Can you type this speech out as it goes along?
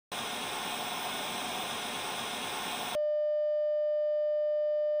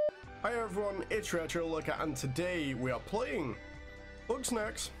Hi everyone, it's Retro Looker, and today we are playing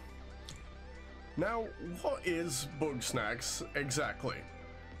Bugsnax. Now, what is Bugsnax exactly?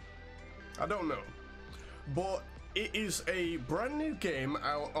 I don't know, but it is a brand new game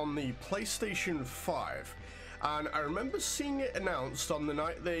out on the PlayStation 5, and I remember seeing it announced on the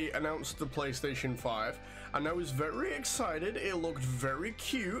night they announced the PlayStation 5, and I was very excited. It looked very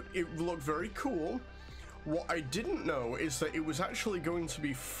cute, it looked very cool. What I didn't know is that it was actually going to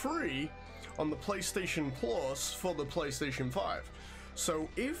be free on the PlayStation Plus for the PlayStation 5. So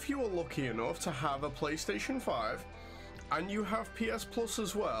if you are lucky enough to have a PlayStation 5 and you have PS Plus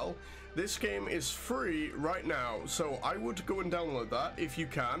as well, this game is free right now. So I would go and download that if you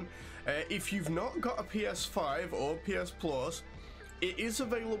can. If you've not got a PS5 or PS Plus, it is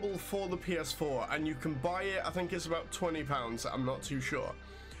available for the PS4 and you can buy it. I think it's about £20, I'm not too sure.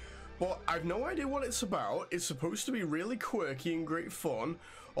 But I've no idea what it's about. It's supposed to be really quirky and great fun.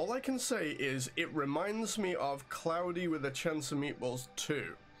 All I can say is it reminds me of Cloudy with a Chance of Meatballs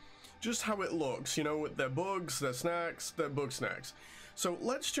 2. Just how it looks, you know, with their bugs, their snacks, their Bugsnax. So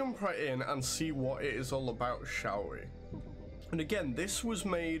let's jump right in and see what it is all about, shall we? And again, this was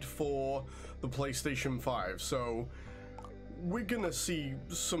made for the PlayStation 5, so we're gonna see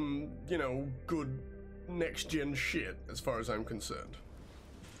some, you know, good next-gen shit as far as I'm concerned.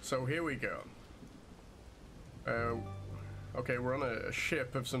 So here we go. Okay, we're on a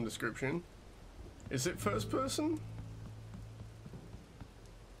ship of some description. Is it first person?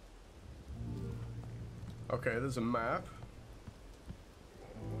 Okay, there's a map.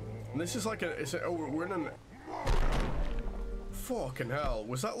 And this is like oh, we're in an... Fucking hell,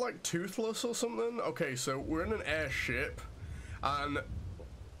 was that like Toothless or something? Okay, so we're in an airship, and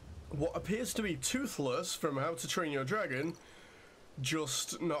what appears to be Toothless from How to Train Your Dragon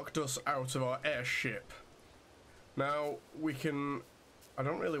just knocked us out of our airship. Now we can... I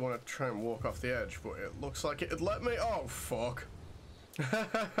don't really want to try and walk off the edge, but it looks like it'd let me. Oh fuck.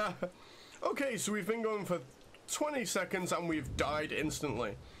 Okay, so we've been going for 20 seconds and we've died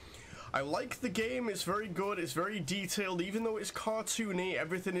instantly. I like the game, it's very good, it's very detailed, even though it's cartoony,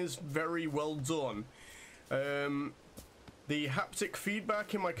 everything is very well done. The haptic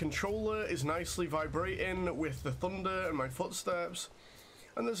feedback in my controller is nicely vibrating with the thunder and my footsteps,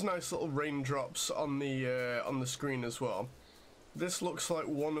 and there's nice little raindrops on the screen as well. This looks like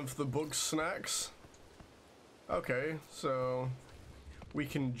one of the Bugsnax. Okay, so we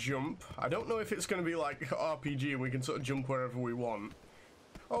can jump. I don't know if it's going to be like RPG and we can sort of jump wherever we want.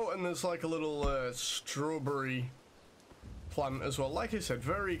 Oh, and there's like a little strawberry plant as well. Like I said,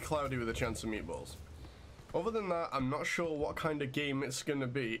 very Cloudy with a Chance of Meatballs. Other than that, I'm not sure what kind of game it's going to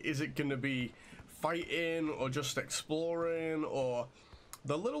be. Is it going to be fighting or just exploring, or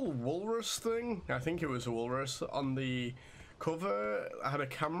the little walrus thing? I think it was a walrus on the cover. I had a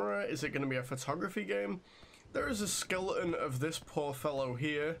camera. Is it going to be a photography game? There is a skeleton of this poor fellow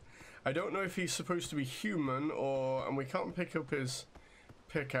here. I don't know if he's supposed to be human or... and we can't pick up his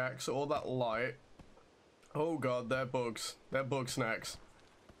pickaxe or that light. Oh god, they're bugs. They're Bugsnax.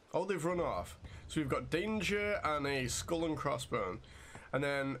 Oh, they've run off. So we've got danger and a skull and crossbone. And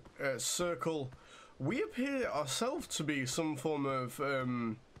then circle. We appear ourselves to be some form of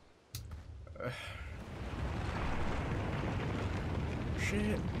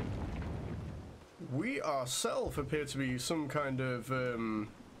shit. We ourselves appear to be some kind of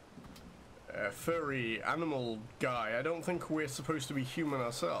furry animal guy. I don't think we're supposed to be human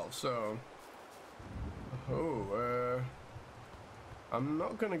ourselves, so... Oh, I'm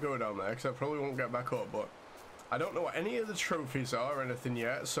not going to go down there because I probably won't get back up, but I don't know what any of the trophies are or anything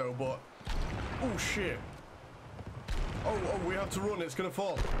yet, so, but... Oh, shit. Oh, we have to run, it's going to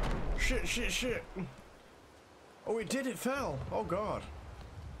fall. Shit. Oh, it did, it fell. Oh, God.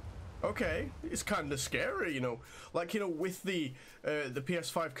 Okay, it's kind of scary, you know, like, you know, with the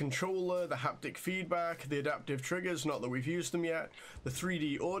PS5 controller, the haptic feedback, the adaptive triggers, not that we've used them yet, the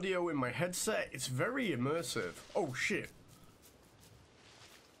 3D audio in my headset, it's very immersive. Oh, shit.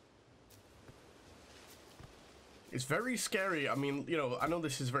 It's very scary. I mean, you know, I know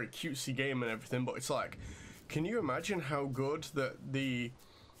this is a very cutesy game and everything, but it's like, can you imagine how good that the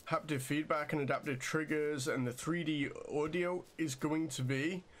haptic feedback and adaptive triggers and the 3D audio is going to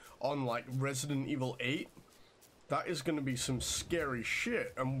be on like Resident Evil 8? That is going to be some scary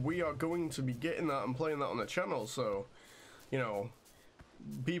shit, and we are going to be getting that and playing that on the channel, so, you know,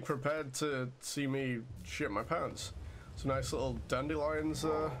 be prepared to see me shit my pants. Some nice little dandelions.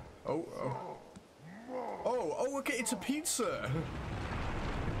 Oh, okay, it's a pizza.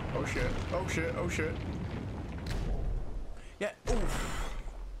 Oh shit. Yeah, oof.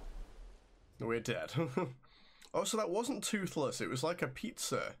 We're dead. Oh, so that wasn't Toothless, it was like a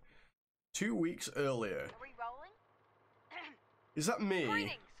pizza. 2 weeks earlier. Are we rolling? Is that me?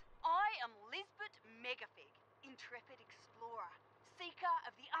 Greetings. I am Lisbeth Megafig, intrepid explorer, seeker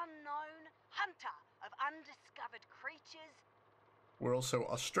of the unknown, hunter of undiscovered creatures. We're also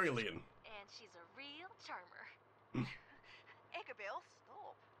Australian. And she's a real charmer. Eggabell,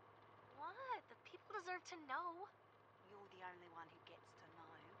 stop. What? The people deserve to know. You're the only one who gets to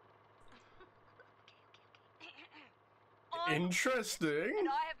know. Okay. Interesting. And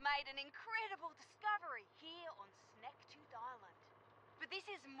I have made an incredible discovery here on Snacktooth Island. But this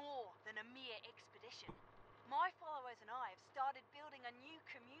is more than a mere expedition. My followers and I have started building a new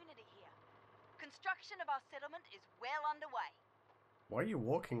community here. Construction of our settlement is well underway. Why are you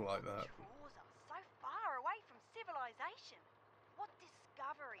walking like that? Draws us so far away from civilization. What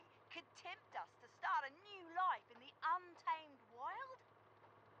discovery could tempt us to start a new life in the untamed wild?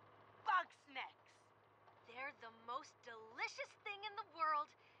 Bugsnax. They're the most delicious thing in the world.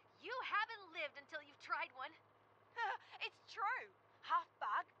 You haven't lived until you've tried one. It's true. Half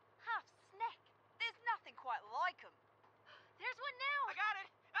bug, half snack. There's nothing quite like them. There's one now. I got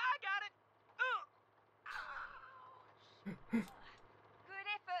it. Good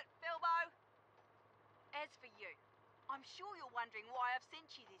effort, Bilbo. As for you, I'm sure you're wondering why I've sent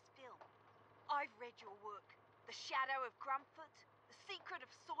you this film. I've read your work. The Shadow of Grumpfoot, The Secret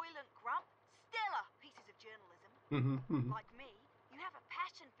of Soylent Grump, stellar pieces of journalism. Like me, you have a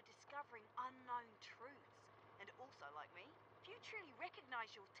passion for discovering unknown truths. And also, like me, few truly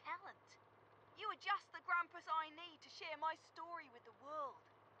recognize your talent. You are just the Grumpus I need to share my story with the world.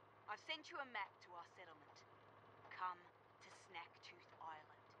 I've sent you a map to our settlement. Come to Snacktooth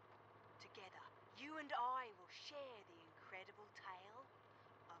Island. Together, you and I will share the incredible tale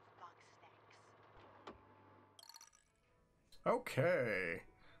of Bugsnax. Okay.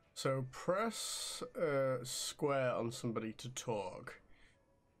 So press square on somebody to talk.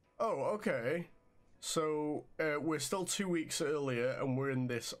 Oh, okay. So we're still 2 weeks earlier and we're in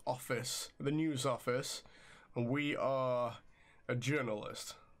this office, the news office, and we are a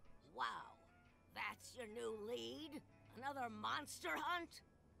journalist. Wow, that's your new lead? Another monster hunt?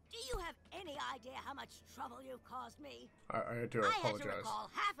 Do you have any idea how much trouble you've caused me? I do I had to apologize. recall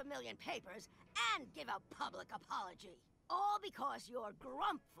 500,000 papers and give a public apology. All because your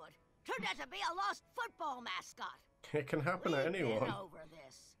Grumpfoot turned out to be a lost football mascot. It can happen to We've anyone. been over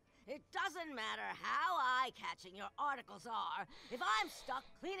this. It doesn't matter how eye-catching your articles are if I'm stuck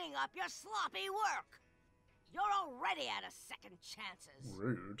cleaning up your sloppy work. You're already out of second chances.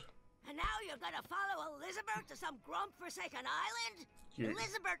 Rude. And now you're gonna follow Elizabeth to some grump-forsaken island? Yeah.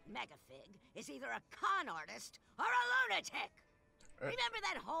 Elizabeth Megafig is either a con artist or a lunatic! Remember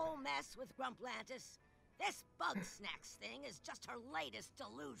that whole mess with Grumplantis? This Bugsnax thing is just her latest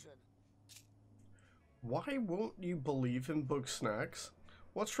delusion. Why won't you believe in Bugsnax?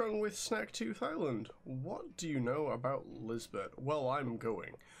 What's wrong with Snacktooth Island? What do you know about Lisbeth? Well, I'm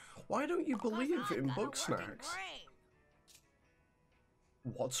going. Why don't you believe in Bugsnax?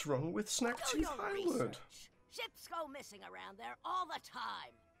 What's wrong with Snacktooth Island? Ships go missing around there all the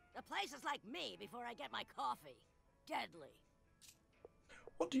time. The place is like me before I get my coffee. Deadly.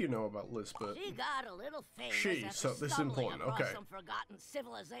 What do you know about Lisbeth? She got a little famous She, after so this is stumbling important, across okay. some forgotten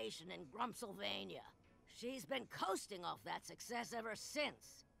civilization in Grumpsylvania. She's been coasting off that success ever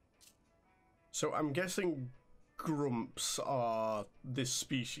since. So I'm guessing grumps are this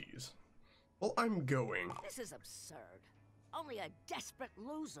species. Well, I'm going. This is absurd. Only a desperate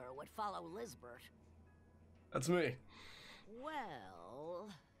loser would follow Lisbeth. That's me. Well,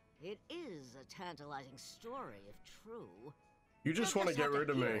 it is a tantalizing story if true. You just want to get rid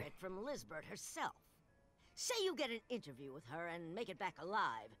of hear me. it from Lisbeth herself. Say you get an interview with her and make it back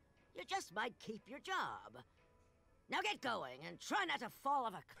alive. You just might keep your job. Now get going and try not to fall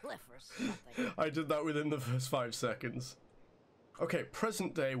off a cliff or something. I did that within the first 5 seconds. Okay,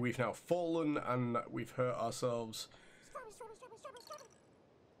 present day, we've now fallen and we've hurt ourselves.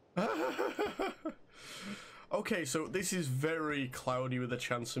 Okay, so this is very cloudy with a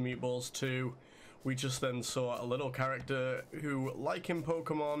chance of meatballs too. We just then saw a little character who, like in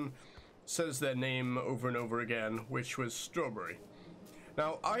Pokemon, says their name over and over again, which was Strawberry.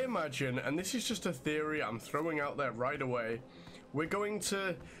 Now, I imagine, and this is just a theory I'm throwing out there right away, we're going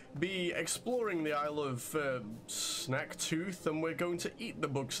to be exploring the Isle of Snacktooth, and we're going to eat the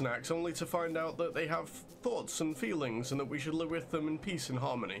Bugsnax, only to find out that they have thoughts and feelings, and that we should live with them in peace and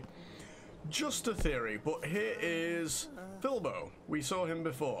harmony. Just a theory, but here is Filbo. We saw him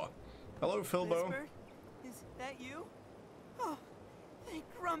before. Hello, Filbo. Lisbeth? Is that you? Oh, thank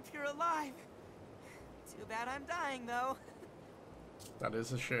Grump you're alive. Too bad I'm dying, though. That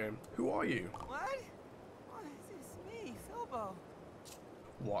is a shame. Who are you? What? What is this me, Filbo?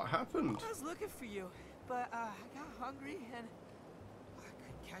 What happened? I was looking for you, but I got hungry and I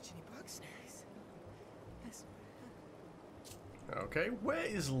couldn't catch any Bugsnax. Okay, where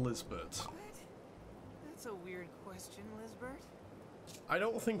is Lisbeth? What? That's a weird question, Lisbeth. I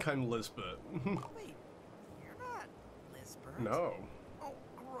don't think I'm Lisbeth. Wait, you're not Lisbeth. No. Oh,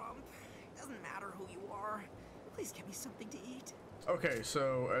 Grump. Doesn't matter who you are. Please get me something to eat. Okay,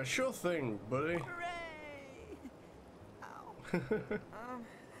 so sure thing, buddy. Hooray! Ow.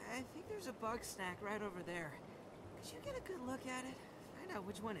 I think there's a bug snack right over there. Could you get a good look at it? Find out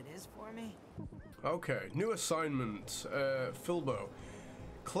which one it is for me. Okay, new assignment, Filbo.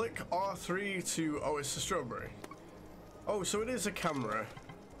 Click R3 to, oh, it's the strawberry. Oh, so it is a camera.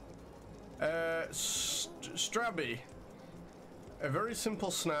 Strabby. A very simple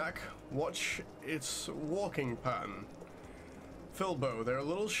snack. Watch its walking pattern. Filbo, they're a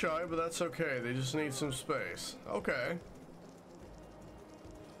little shy, but that's okay. They just need some space. Okay.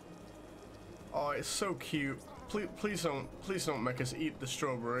 Oh, it's so cute. Please don't make us eat the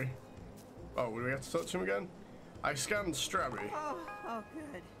strawberry. Oh, do we have to touch him again? I scanned Strabby. Oh,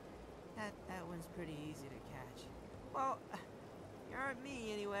 good. That one's pretty easy to catch. Well, you aren't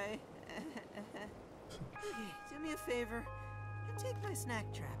me anyway. Okay, do me a favor and take my snack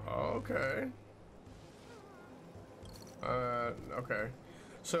trap. Okay. Okay.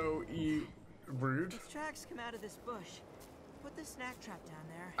 So you rude. If tracks come out of this bush, put the snack trap down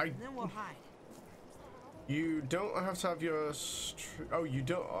there, I- and then we'll hide. You don't have to have your oh, you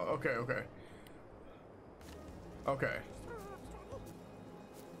don't. Okay, okay. Okay.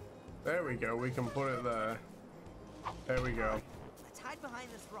 There we go. We can put it there. There we go. Let's hide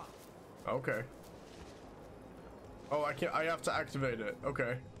behind this rock. Okay. Oh, I can't. I have to activate it.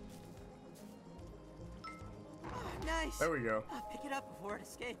 Okay. Oh, nice. There we go. Pick it up before it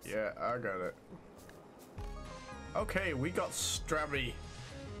escapes. Yeah, I got it. Okay, we got Strabby.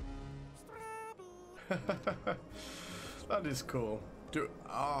 That is cool.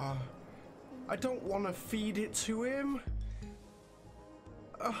 I don't want to feed it to him.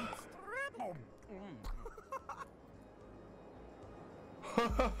 Oh,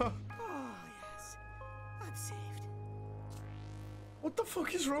 yes. I'm saved. What the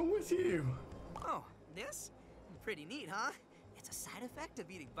fuck is wrong with you? Oh, this? Pretty neat, huh? It's a side effect of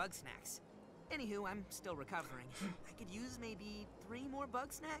eating Bugsnax. Anywho, I'm still recovering. I could use maybe 3 more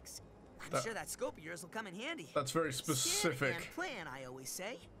Bugsnax. I'm sure that scope of yours will come in handy. That's very Scan specific. and plan, I always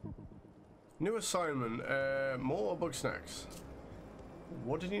say. New assignment, more Bugsnax.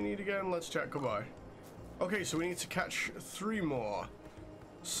 What did you need again? Let's check. Goodbye. Okay, so we need to catch 3 more.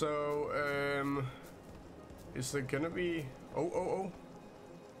 So, is there gonna be... Oh.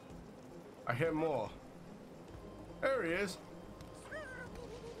 I hear more. There he is.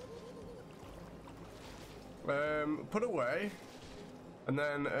 Put away. And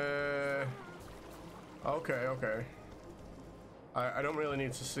then, okay. I don't really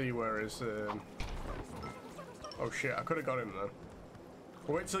need to see where his, oh shit, I could have got him though.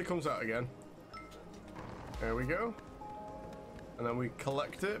 We'll wait till he comes out again. There we go. And then we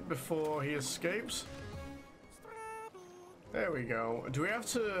collect it before he escapes. There we go. Do we have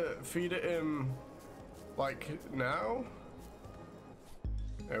to feed it him, like, now?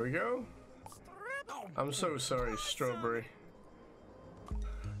 There we go. I'm so sorry, Strawberry.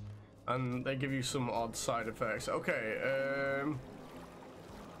 And they give you some odd side effects. Okay,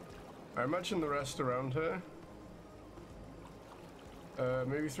 I imagine the rest around here.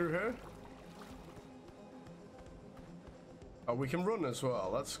 Maybe through here? Oh, we can run as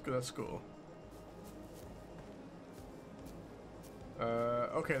well. That's cool.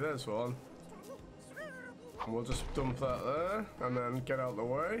 Okay, there's one. And we'll just dump that there, and then get out of the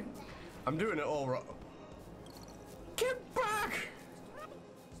way. I'm doing it all right. Get back!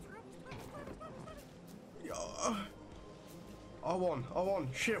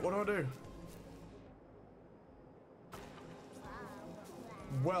 R1. Shit, what do I do?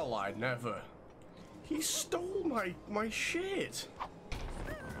 Well, I never. He stole my shit.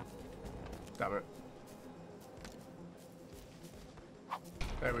 Damn it.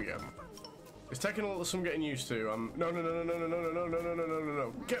 There we go. It's taking a little some getting used to. No.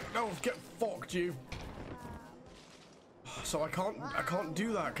 Get fucked, you. So I can't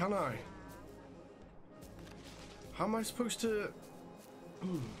do that, can I? How am I supposed to?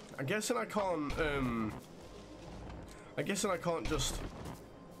 I'm guessing I can't. I'm guessing I can't just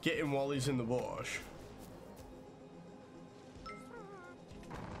get him while he's in the bush.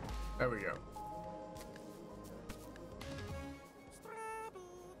 There we go.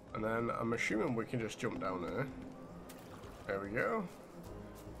 And then I'm assuming we can just jump down there. There we go.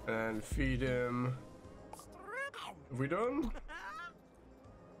 And feed him. Have we done?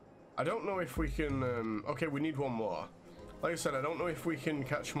 I don't know if we can, okay, we need one more. Like I said, I don't know if we can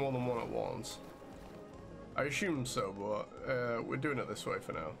catch more than one at once. I assume so, but we're doing it this way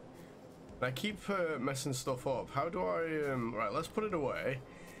for now. And I keep messing stuff up. How do I, right, let's put it away.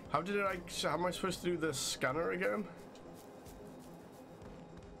 How am I supposed to do this scanner again?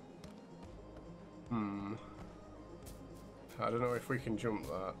 I don't know if we can jump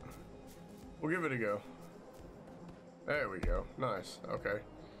that. We'll give it a go. There we go. Nice. Okay.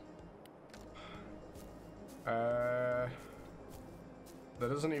 There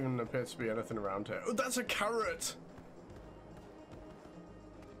doesn't even appear to be anything around here. Oh, that's a carrot!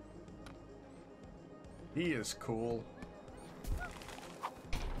 He is cool.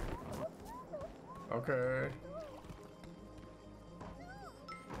 Okay.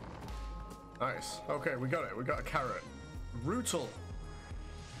 Nice. Okay, we got it. We got a carrot. Rootle.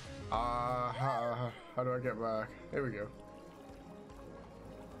 How do I get back? Here we go.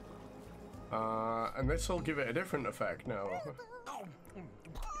 And this will give it a different effect now.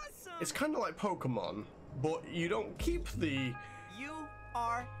 Awesome. It's kind of like Pokemon, but you don't keep the... You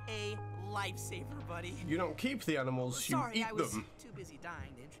are a lifesaver, buddy. You don't keep the animals, you Sorry, eat I was them. too busy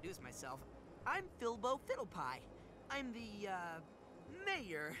dying to introduce myself. I'm Filbo Fiddlepie. I'm the,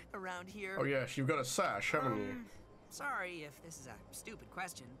 mayor around here. Oh yes, you've got a sash, haven't you? Sorry if this is a stupid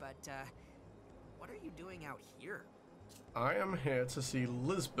question, but, what are you doing out here? I am here to see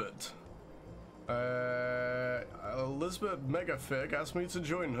Lisbeth. Lisbeth Megafig asked me to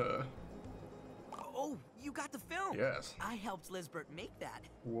join her. Oh, you got the film? Yes. I helped Lisbeth make that.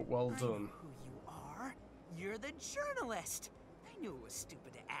 Well I done. know who you are. You're the journalist. I knew it was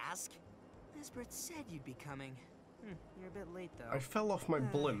stupid to ask. Lisbeth said you'd be coming. You're a bit late, though. I fell off my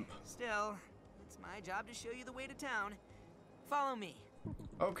blimp. Still, it's my job to show you the way to town. Follow me.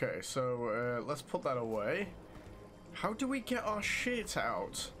 Okay, so let's put that away. How do we get our shit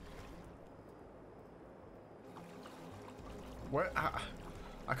out? Where?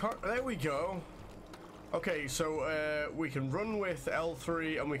 I can't. There we go. Okay, so we can run with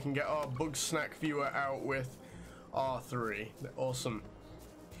L3 and we can get our Bugsnax viewer out with R3. Awesome.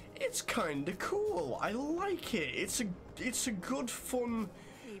 It's kind of cool. I like it. It's a good, fun,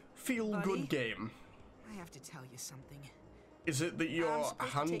 feel-good game. I have to tell you something. Is it that your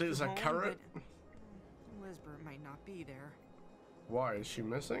hand is a carrot? Lisbeth might not be there. Why is she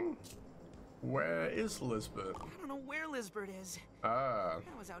missing? Where is Lisbeth? I don't know where Lisbeth is. Ah.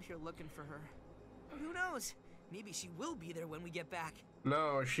 I was out here looking for her. But who knows? Maybe she will be there when we get back.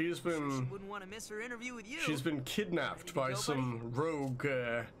 No, she's been... Sure she wouldn't want to miss her interview with you. She's been kidnapped by some rogue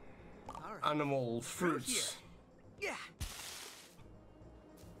animal fruits. Yeah.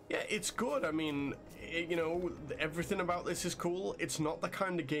 Yeah, it's good. I mean, you know, everything about this is cool. It's not the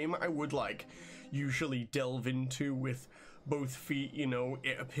kind of game I would, like, usually delve into with both feet, you know.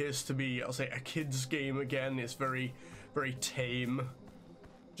 It appears to be, I'll say, a kid's game again. It's very, very tame.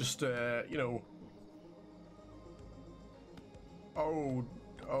 Just, you know... Oh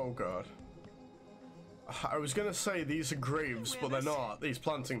god. I was gonna say these are graves, but they're not. He's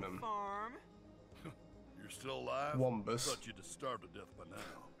planting them. Farm. You're still alive? Wombus. Thought you'd have starved to death by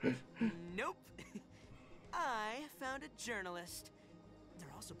now. Nope. I found a journalist.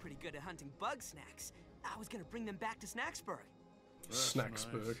 They're also pretty good at hunting Bugsnax. I was gonna bring them back to Snacksburg.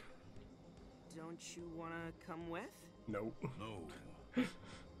 Snacksburg. Nice. Don't you wanna come with? Nope. No.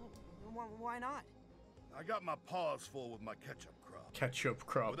 Why not? I got my paws full with my ketchup crop. Ketchup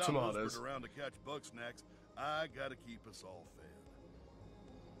crop, Without tomatoes. Lisbeth around to catch Bugsnax, I gotta keep us all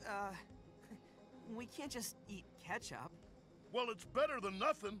fed. We can't just eat ketchup. Well, it's better than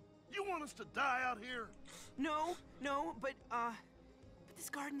nothing. You want us to die out here? No, but this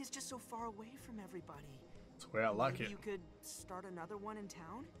garden is just so far away from everybody. That's the way I like Maybe it. you could start another one in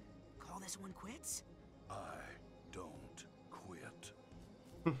town? Call this one quits? I don't quit.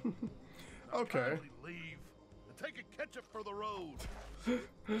 Okay. Kindly leave and take a ketchup for the road.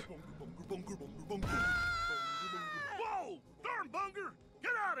 Whoa! Darn Bunger!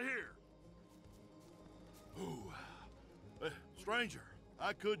 Get out of here! Ooh. Stranger,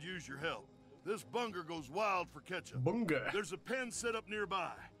 I could use your help. This Bunger goes wild for ketchup. Bunga. There's a pen set up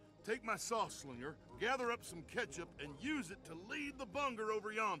nearby. Take my sauce slinger, gather up some ketchup, and use it to lead the Bunger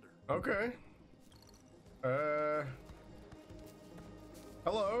over yonder. Okay.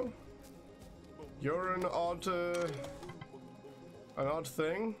 Hello. You're an odd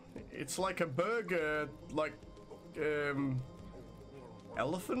thing. It's like a burger, like,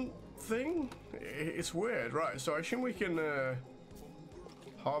 elephant thing? It's weird, right? So I assume we can,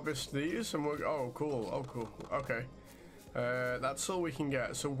 harvest these and we'll, oh, cool, okay. That's all we can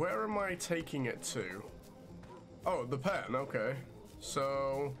get. So where am I taking it to? Oh, the pen, okay.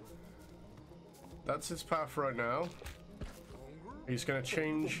 So, That's his path right now. He's gonna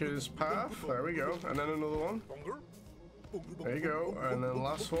change his path. There we go. And then another one. There you go. And then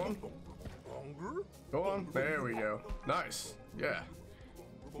last one. Go on. There we go. Nice. Yeah.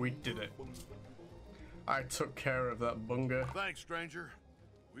 We did it. I took care of that bunga. Thanks, stranger.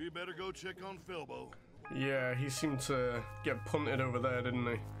 We better go check on Philbo. Yeah, he seemed to get punted over there, didn't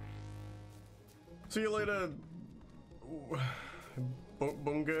he? See you later,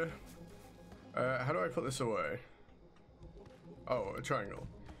 bunga. How do I put this away? Oh, a triangle.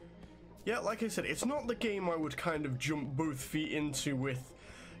 Yeah, like I said, it's not the game I would kind of jump both feet into with,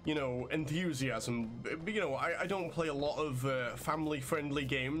 you know, enthusiasm. But, you know, I don't play a lot of family-friendly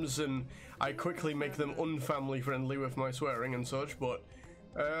games, and I quickly make them unfamily-friendly with my swearing and such, but...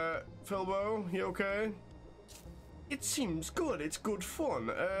 Philbo, you okay? It seems good. It's good fun.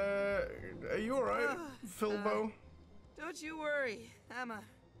 Are you alright, Philbo? Don't you worry. I'm a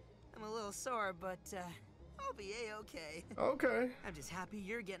little sore, but I'll be a-okay. Okay. I'm just happy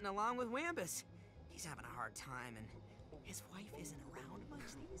you're getting along with Wambus. He's having a hard time, and his wife isn't around much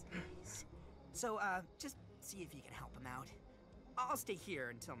these days. So, just see if you can help him out. I'll stay here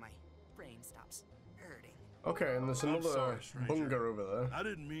until my brain stops hurting. Okay, and there's another bunga over there. I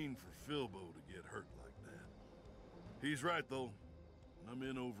didn't mean for Philbo to get hurt like that. He's right, though. I'm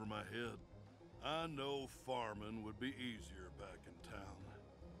in over my head. I know farming would be easier back in town.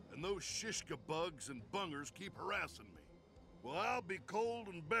 And those shishka bugs and bungers keep harassing me. Well, I'll be cold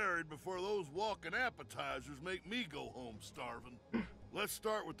and buried before those walking appetizers make me go home starving. Let's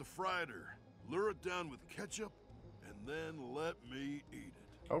start with the frieder. Lure it down with ketchup, and then let me eat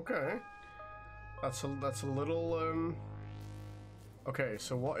it. Okay. That's a little, Okay,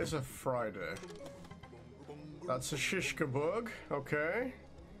 so what is a frieder? That's a shishka bug, okay.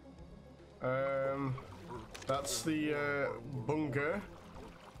 That's the, bunga.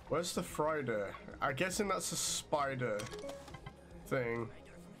 Where's the frieder? I'm guessing that's a spider thing.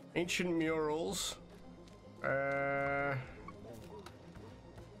 Ancient murals.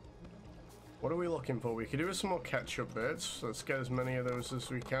 What are we looking for? We could do with some more ketchup bits. Let's get as many of those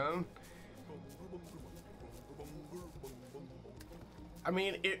as we can. I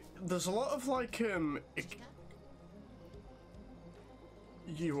mean, there's a lot of like,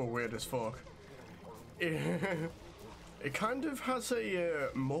 you were weird as fuck. It kind of has a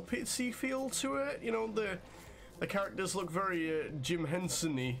Muppetsy feel to it. You know, the characters look very Jim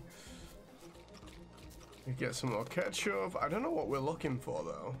Henson-y. We get some more ketchup. I don't know what we're looking for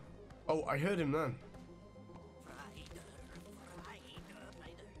though. Oh, I heard him then.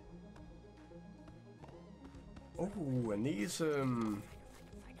 Oh, and these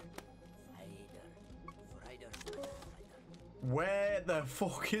where the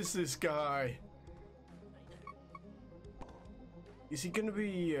fuck is this guy? Is he gonna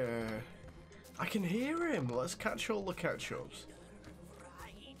be, I can hear him. Let's catch all the ketchups.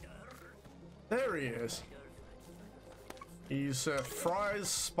 There he is. He's, Fry's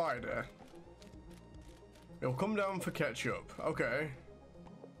spider. He'll come down for ketchup. Okay.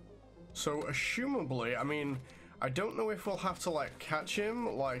 So, assumably, I mean, I don't know if we'll have to, like, catch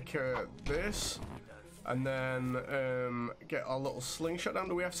him, like, this. And then, get our little slingshot down.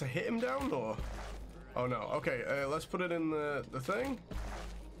 Do we have to hit him down, or? Oh, no. Okay, let's put it in the thing.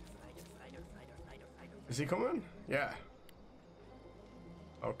 Is he coming? Yeah.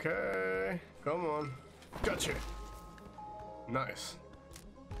 Okay. Come on. Gotcha. Nice.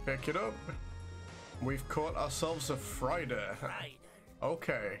 Pick it up. We've caught ourselves a frieder.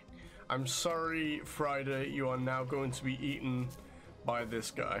 Okay. I'm sorry, frieder. You are now going to be eaten by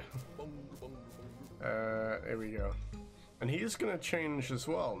this guy. There we go. And he is gonna change as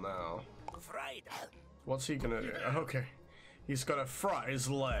well now. What's he gonna do? Okay. He's got a Fry's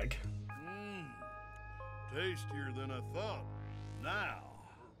leg. Tastier than I thought. Now,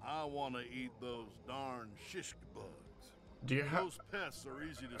 I want to eat those darn shishka bugs. Do you have... Those pests are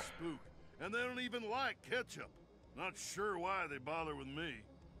easy to spook, and they don't even like ketchup. Not sure why they bother with me.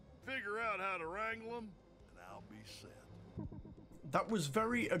 Figure out how to wrangle them, and I'll be set. That was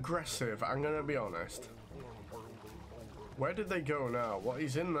very aggressive, I'm gonna be honest. Where did they go now? What,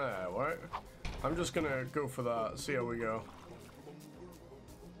 he's in there, right? I'm just gonna go for that, see how we go.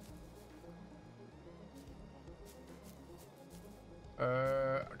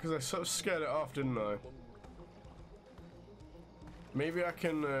 Because I sort of scared it off, didn't I? Maybe I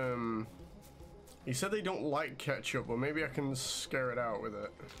can, he said they don't like ketchup, but maybe I can scare it out with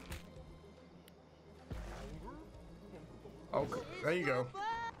it. Okay, there you go.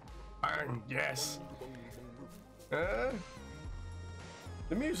 Bang, yes. The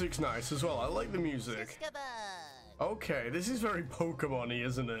music's nice as well. I like the music. Okay, this is very Pokemon-y,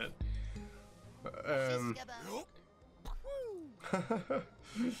 isn't it?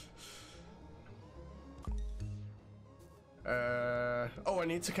 Oh, I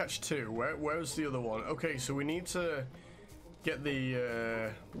need to catch two. Where's the other one? Okay, so we need to get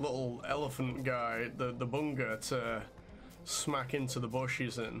the little elephant guy, the bunga, to smack into the bush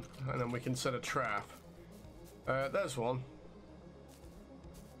he's in, and then we can set a trap. There's one.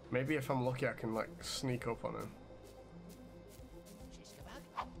 Maybe if I'm lucky I can like sneak up on him.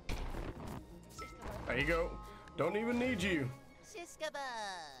 There you go. Don't even need you.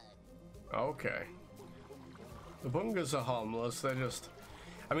 Okay. The bungas are harmless, they're just...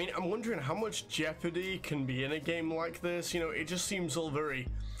 I mean, I'm wondering how much jeopardy can be in a game like this. You know, it just seems all very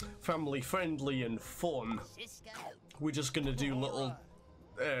family friendly and fun. We're just gonna do little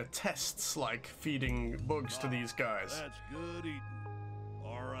tests like feeding bugs to these guys. That's good eating.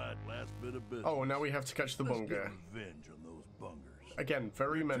 Alright, last bit of business. Oh, now we have to catch the bunga. Get revenge on those bungers. Again,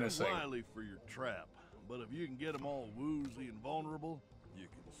 very menacing. Too wily for your trap, but if you can get them all woozy and vulnerable, you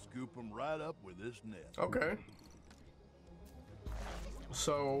can scoop them right up with this net. Okay.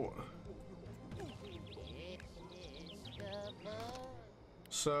 So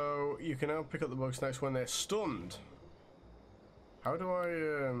you can now pick up the Bugsnax when they're stunned. How do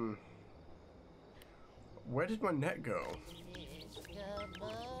I where did my net go?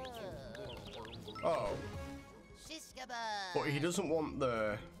 Oh. But he doesn't want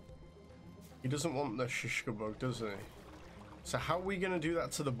the shishka bug, does he? So how are we gonna do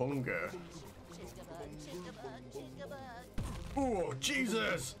that to the bunga? Oh,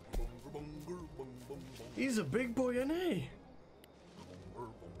 Jesus! He's a big boy, isn't he?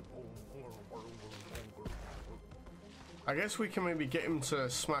 I guess we can maybe get him to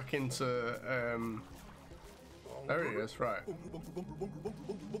smack into, there he is, right.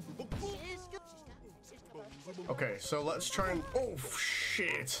 Okay, so let's try and, oh,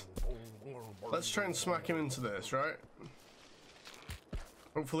 shit! Let's try and smack him into this, right?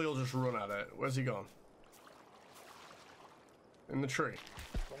 Hopefully he'll just run at it. Where's he gone? In the tree.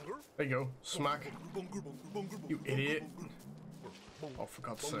 There you go. Smack. You idiot. Oh, for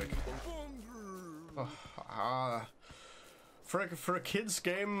God's sake. Oh, for a kid's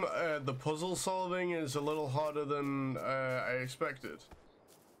game, the puzzle solving is a little harder than I expected.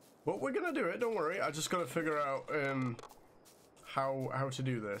 But we're gonna do it, don't worry. I just gotta figure out how to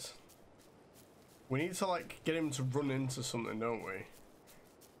do this. We need to like get him to run into something, don't we?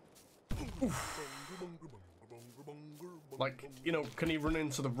 Oof. Like, you know, can he run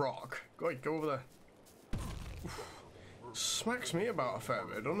into the rock? Go over there. Oof. Smacks me about a fair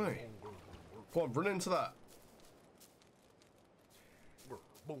bit, doesn't he? Go on, run into that.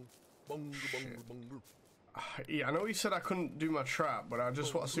 Shit. Yeah, I know he said I couldn't do my trap, but I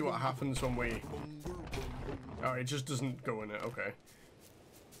just want to see what happens when we... Oh, it just doesn't go in it, okay.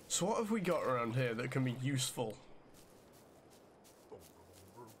 So what have we got around here that can be useful?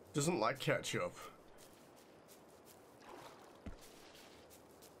 Doesn't like ketchup.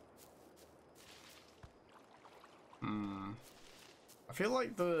 I feel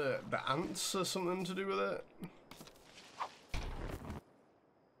like the ants are something to do with it.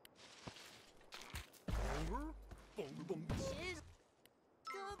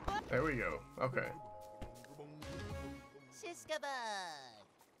 There we go. Okay.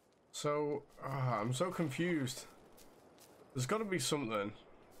 So, I'm so confused. There's got to be something.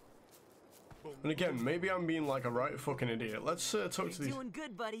 And again, maybe I'm being like a right fucking idiot. Let's talk to these. You're doing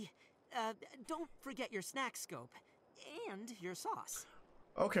good, buddy. Don't forget your snack scope and your sauce.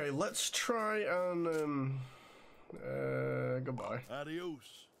 Okay, let's try and goodbye.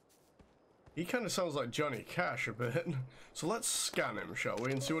 Adios. He kind of sounds like Johnny Cash a bit. So let's scan him, shall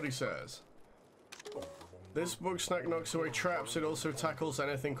we, and see what he says. This Bugsnax knocks away traps. It also tackles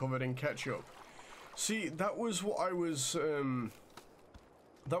anything covered in ketchup. See, that was what I was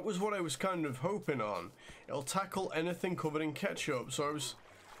kind of hoping on. It'll tackle anything covered in ketchup. So I was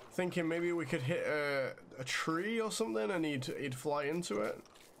thinking maybe we could hit a tree or something and he'd fly into it.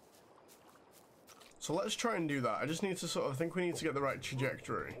 So let's try and do that. I just need to I think we need to get the right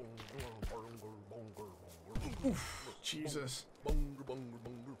trajectory. Oof, Jesus.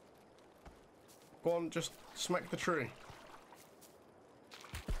 Go on, just smack the tree.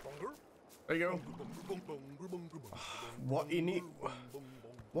 There you go. What you need?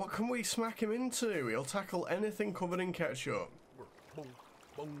 What can we smack him into? He'll tackle anything covered in ketchup.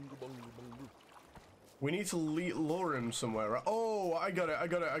 We need to lure him somewhere. Oh, I got it.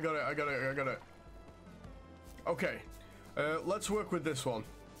 Okay, let's work with this one.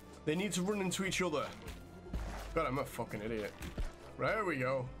 They need to run into each other. God, I'm a fucking idiot. There we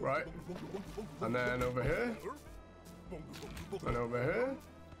go, right. And then over here. And over here.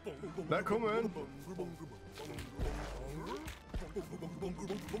 They're coming.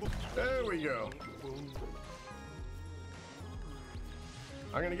 There we go.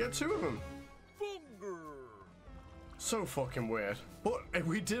 I'm gonna get 2 of them. So fucking weird. But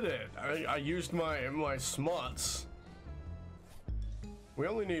we did it. I used my smarts. We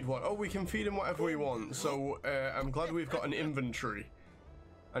only need 1. Oh, we can feed him whatever we want. So I'm glad we've got an inventory.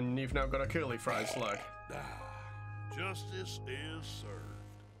 And you've now got a curly fried slag. Justice is served.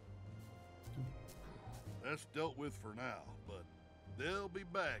 That's dealt with for now, but they'll be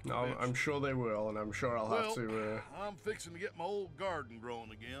back. No, I'm sure they will, and I'm sure I'll have to. I'm fixing to get my old garden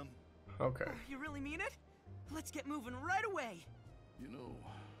growing again. Okay. Oh, you really mean it? Let's get moving right away. You know,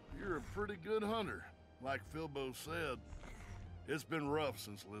 you're a pretty good hunter. Like Philbo said, it's been rough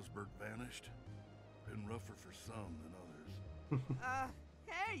since Lisbeth vanished. Been rougher for some than others.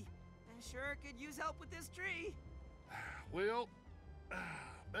 Hey, I sure could use help with this tree. Well,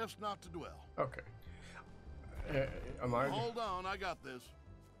 best not to dwell. Okay. Am I? Hold on, I got this.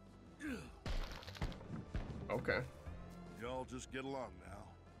 Okay. Y'all just get along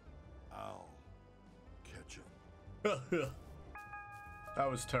now. I'll catch up. That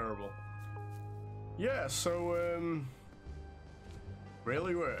was terrible. Yeah, so,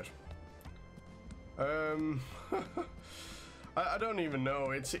 really weird. I don't even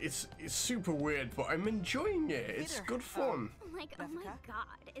know. It's super weird, but I'm enjoying it. It's good fun. Like, oh my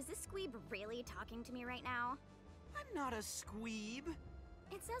god, is this squeeb really talking to me right now? I'm not a squeeb.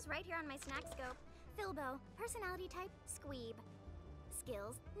 It says right here on my snack scope, Philbo, personality type, squeeb.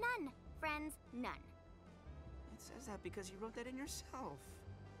 Skills, none. Friends, none. It says that because you wrote that in yourself.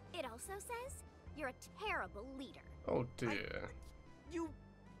 It also says you're a terrible leader. Oh dear.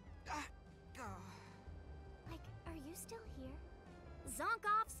 Like, are you still here? Zonk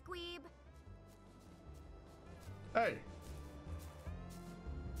off, squeeb. Hey.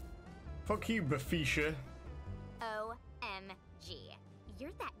 Fuck you, Bafisha. OMG.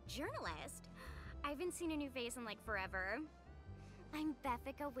 You're that journalist. I haven't seen a new face in like forever. I'm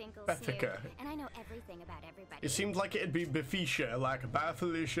Beffica Winklesnoot, Beffica. and I know everything about everybody. It seemed like it'd be Bafisha, like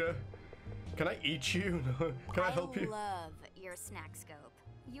Bafelicia. Can I eat you? Can I help you? I love your snack scope.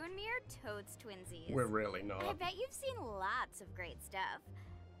 You and me are toads twinsies. We're really I not. bet you've seen lots of great stuff.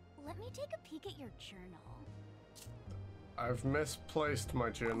 Let me take a peek at your journal. I've misplaced my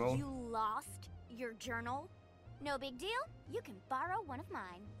journal. You lost your journal? No big deal. You can borrow one of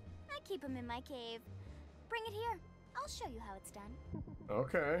mine. I keep them in my cave. Bring it here. I'll show you how it's done.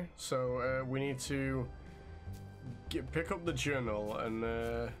 Okay, so we need to pick up the journal, and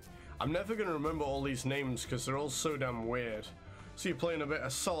I'm never going to remember all these names because they're all so damn weird. So you're playing a bit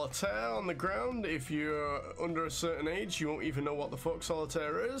of solitaire on the ground. If you're under a certain age, you won't even know what the fuck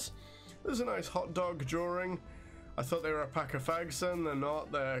solitaire is. There's a nice hot dog drawing. I thought they were a pack of fags then. They're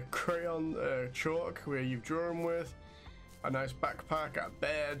not. They're crayon chalk where you draw them with. A nice backpack, a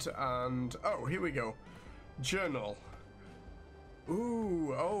bed, and oh, here we go. Journal.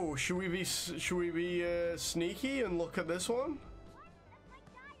 Ooh, oh, should we be sneaky and look at this one?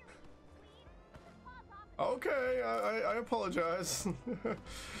 Okay, I apologize.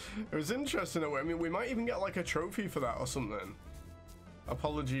 It was interesting. I mean, we might even get like a trophy for that or something.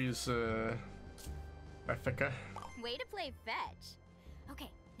 Apologies, Beffica. Way to play fetch.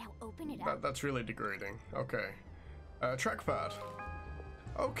 Okay, now open it up. That's really degrading. Okay. Trackpad.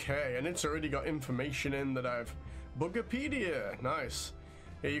 Okay, and it's already got information in that I've... Bugapedia. Nice.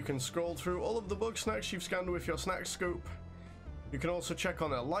 Here you can scroll through all of the Bugsnax you've scanned with your snack scope. You can also check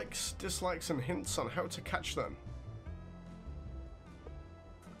on their likes, dislikes, and hints on how to catch them.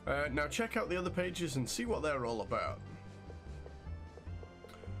 Now check out the other pages and see what they're all about.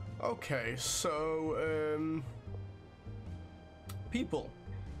 Okay, so, people.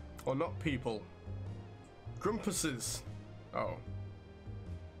 Or not people. Grumpuses. Oh.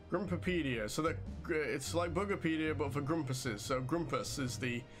 Grumpapedia. So it's like Bugapedia, but for grumpuses. So Grumpus is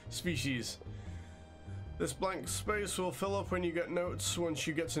the species. This blank space will fill up when you get notes once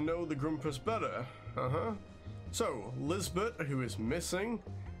you get to know the Grumpus better. So, Lisbeth, who is missing.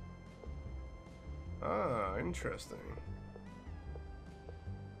 Ah, interesting.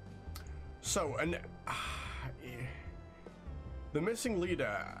 So, the missing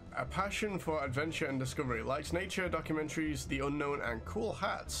leader, a passion for adventure and discovery, likes nature, documentaries, the unknown, and cool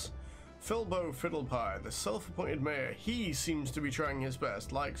hats. Philbo Fiddlepie, the self-appointed mayor, he seems to be trying his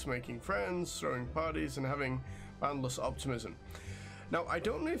best, likes making friends, throwing parties, and having boundless optimism. Now, I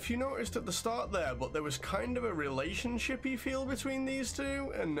don't know if you noticed at the start there, but there was kind of a relationship-y feel between these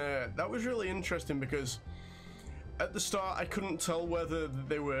two, and that was really interesting because at the start I couldn't tell whether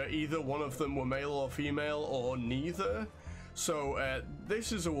they were either one of them were male or female or neither. So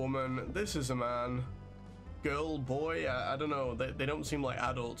this is a woman, this is a man, girl, boy, I don't know, they don't seem like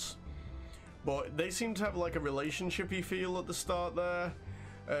adults. But they seem to have like a relationshipy feel at the start there.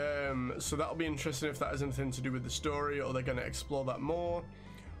 So that'll be interesting if that has anything to do with the story, or they're going to explore that more.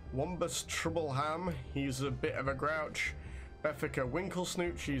 Wombus Troubleham, he's a bit of a grouch. Bethica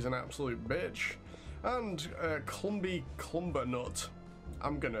Winklesnoot, she's an absolute bitch. And Clumby Clumbernut.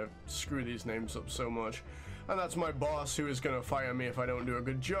 I'm going to screw these names up so much. And that's my boss, who is going to fire me if I don't do a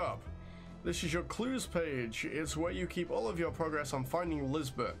good job. This is your clues page. It's where you keep all of your progress on finding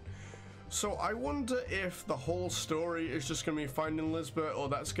Lisbeth. So I wonder if the whole story is just going to be finding Lisbeth, or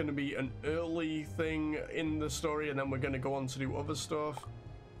that's going to be an early thing in the story and then we're going to go on to do other stuff.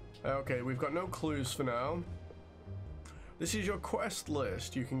 Okay, we've got no clues for now. This is your quest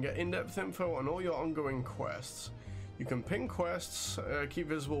list. You can get in-depth info on all your ongoing quests. You can pin quests, keep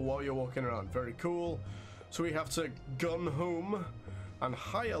visible while you're walking around. Very cool. So we have to gun home and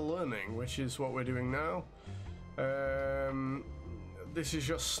higher learning, which is what we're doing now. This is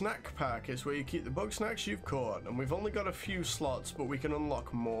your snack pack. It's where you keep the bug snacks you've caught, and we've only got a few slots, but we can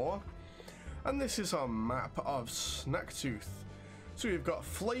unlock more. And this is our map of Snacktooth. So we've got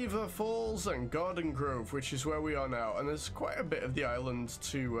Flavor Falls and Garden Grove, which is where we are now, and there's quite a bit of the island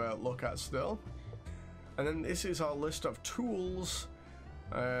to look at still. And then this is our list of tools.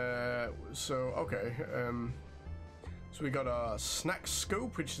 So we got our snack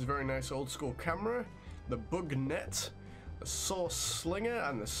scope, which is a very nice old school camera, the bug net, the sauce slinger,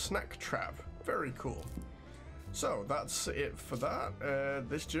 and the snack trap. Very cool. So that's it for that.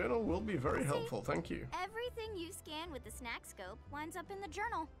 This journal will be very helpful. Thank you. Everything you scan with the snack scope winds up in the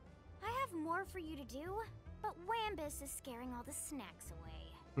journal. I have more for you to do, but Wambus is scaring all the snacks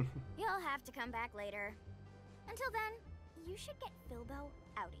away. You'll have to come back later. Until then, you should get Filbo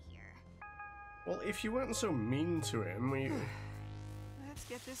out of here. Well, if you weren't so mean to him, we... Let's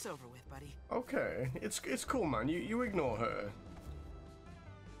get this over with, buddy. Okay, it's cool, man. You ignore her.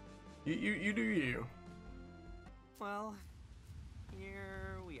 You do you. Well,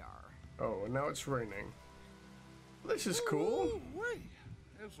 here we are. Oh, and now it's raining. This is cool. Wait,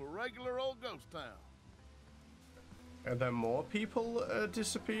 it's a regular old ghost town. And then more people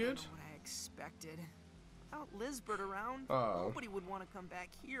disappeared. What I expected. Without Lisbeth around, Oh. nobody would want to come back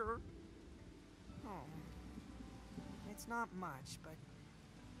here. Oh, it's not much, but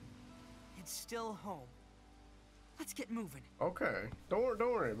it's still home. Let's get moving. Okay, don't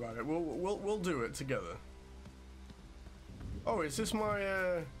worry about it. We'll do it together. Oh, is this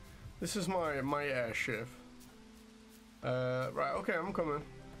my this is my airship? Right. Okay, I'm coming.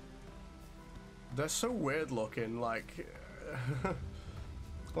 They're so weird looking, like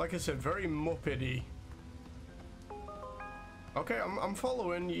like I said, very Muppety. Okay, I'm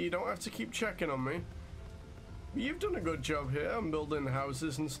following. You don't have to keep checking on me. You've done a good job here. I'm building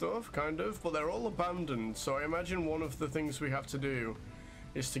houses and stuff, kind of, but they're all abandoned, so I imagine one of the things we have to do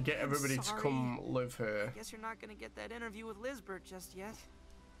is to get everybody to come live here. Guess you're not gonna get that interview with Lisbeth just yet.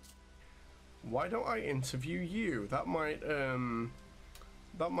 Why don't I interview you? That might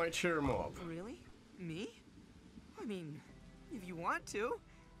cheer him up. Really? Me? I mean, if you want to.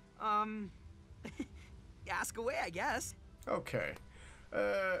 Ask away, I guess. Okay.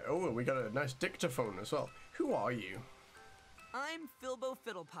 Oh, we got a nice dictaphone as well. Who are you? I'm Filbo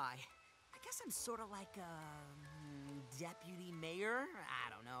Fiddlepie. I guess I'm sort of like a deputy mayor? I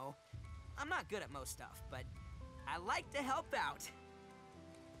don't know. I'm not good at most stuff, but I like to help out.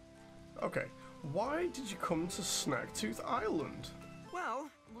 Okay. Why did you come to Snacktooth Island? Well,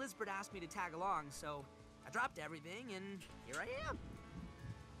 Lisbeth asked me to tag along, so I dropped everything and here I am.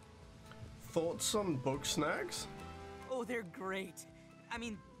 Thoughts on Bugsnax? Oh, they're great. I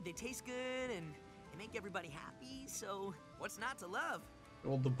mean, they taste good and they make everybody happy, so what's not to love?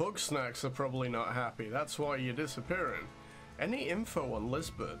 Well, the Bugsnax are probably not happy. That's why you're disappearing. Any info on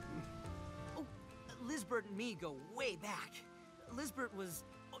Lisbeth? Oh, Lisbeth and me go way back. Lisbeth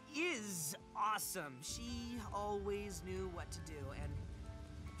is awesome. She always knew what to do, and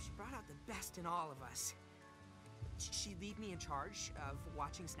she brought out the best in all of us. She'd leave me in charge of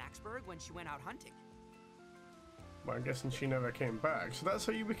watching Snacksburg when she went out hunting. Well, I'm guessing she never came back, so that's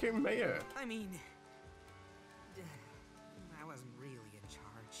how you became mayor. I mean, I wasn't really in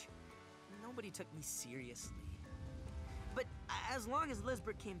charge. Nobody took me seriously. But as long as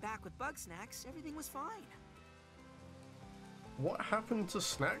Lisbeth came back with Bugsnax, everything was fine. What happened to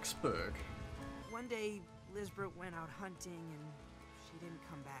Snacksburg? One day, Lisbeth went out hunting and she didn't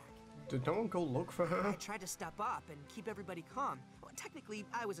come back. Did no one go look for her? I tried to step up and keep everybody calm. Well, technically,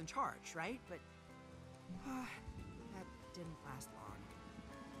 I was in charge, right? But that didn't last long.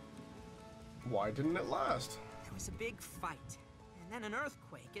 Why didn't it last? There was a big fight, and then an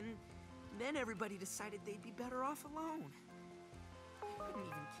earthquake, and then everybody decided they'd be better off alone. They couldn't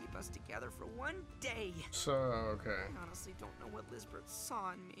even keep us together for one day. So, okay. I honestly don't know what Lisbeth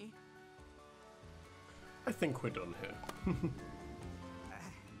saw in me. I think we're done here.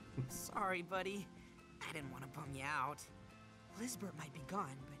 Sorry, buddy. I didn't want to bum you out. Lisbeth might be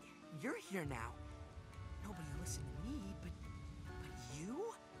gone, but you're here now. Nobody listened to me, but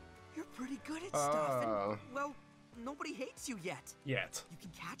you? You're pretty good at stuff, and, well, nobody hates you yet. Yet. You can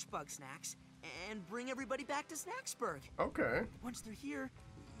catch Bugsnax and bring everybody back to Snacksburg. Okay. Once they're here,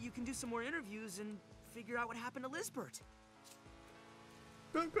 you can do some more interviews and figure out what happened to Lisbeth.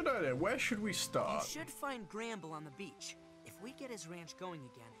 Good idea. Where should we start? You should find Gramble on the beach. If we get his ranch going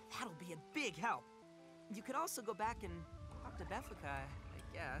again, that'll be a big help. You could also go back and talk to Beffica,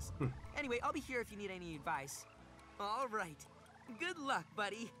 I guess. Anyway, I'll be here if you need any advice. All right. Good luck,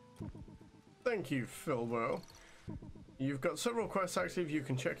 buddy. Thank you, Filbo. You've got several quests active. You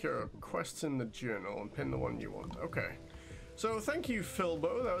can check your quests in the journal and pin the one you want. Okay. So thank you,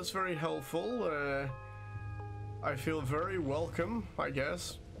 Filbo. That was very helpful. I feel very welcome, I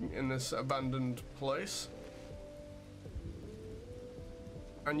guess, in this abandoned place.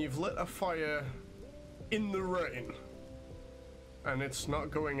 And you've lit a fire in the rain. And it's not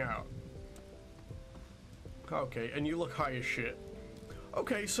going out. Okay, and you look high as shit.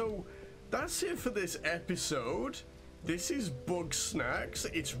 Okay, so that's it for this episode. This is Bugsnax.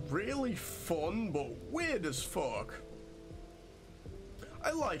 It's really fun, but weird as fuck.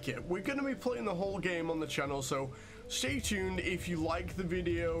 I like it. We're going to be playing the whole game on the channel, so stay tuned if you like the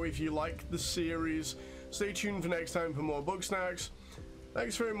video, if you like the series. Stay tuned for next time for more Bugsnax.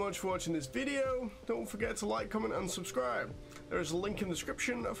 Thanks very much for watching this video. Don't forget to like, comment, and subscribe. There is a link in the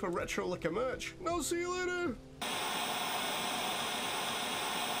description for Retro Liquor merch. And I'll see you later.